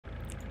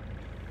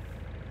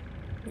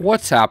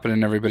What's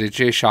happening, everybody?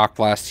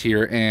 JayShockblast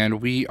here,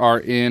 and we are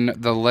in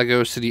the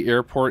Lego City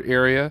Airport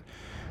area,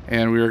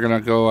 and we are going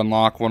to go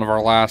unlock one of our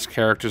last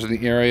characters in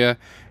the area.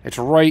 It's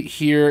right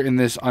here in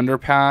this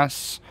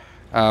underpass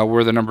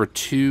where the number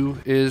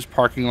 2 is,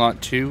 parking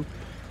lot 2,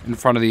 in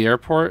front of the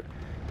airport.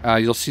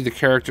 You'll see the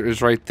character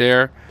is right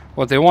there.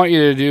 What they want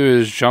you to do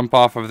is jump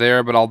off of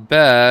there, but I'll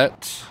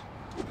bet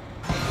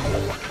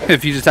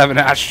if you just have an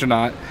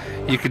astronaut,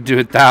 you could do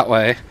it that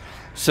way.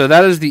 So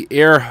that is the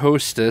Air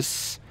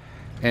Hostess.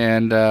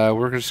 And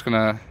we're just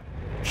gonna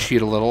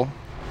cheat a little.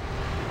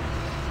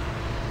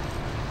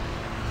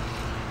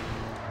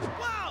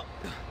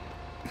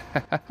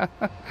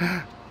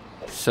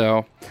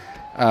 So,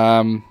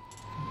 we're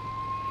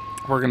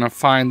gonna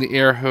find the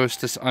Air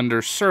Hostess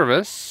under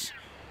service,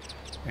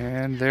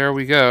 and there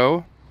we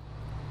go.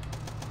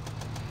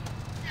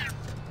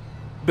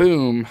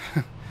 Boom.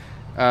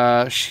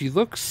 She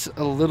looks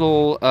a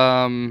little,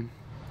 I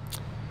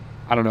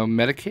don't know,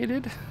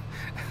 medicated.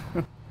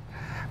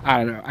 I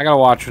don't know. I gotta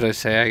watch what I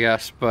say, I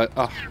guess. But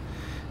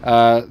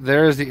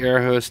there's the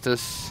Air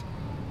Hostess.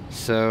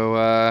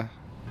 So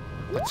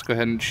let's go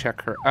ahead and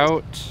check her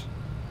out.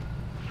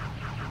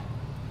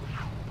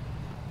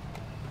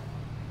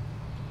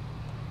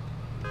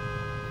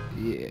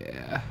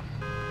 Yeah.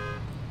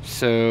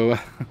 So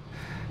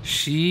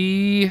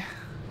she.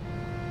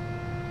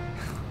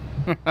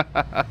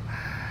 I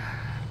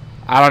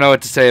don't know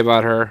what to say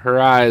about her.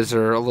 Her eyes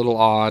are a little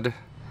odd,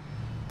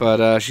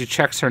 but she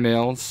checks her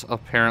nails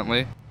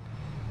apparently.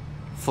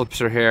 Flips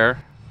her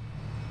hair.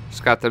 It's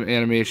got them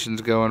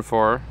animations going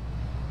for her.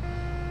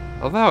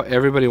 I love how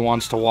everybody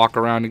wants to walk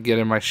around and get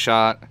in my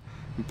shot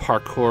and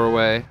parkour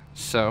away.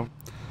 So,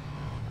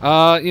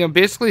 you know,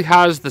 basically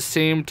has the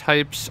same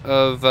types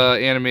of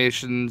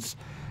animations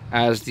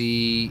as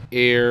the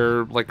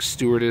air, like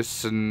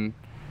stewardess and,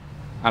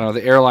 I don't know,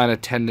 the airline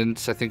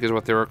attendants, I think is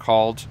what they were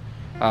called.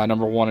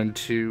 Number 1 and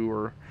 2,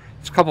 or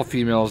there's a couple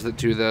females that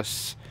do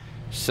this.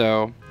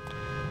 So,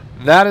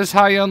 that is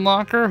how you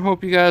unlock her.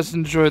 Hope you guys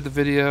enjoyed the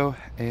video,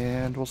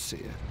 and we'll see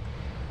you.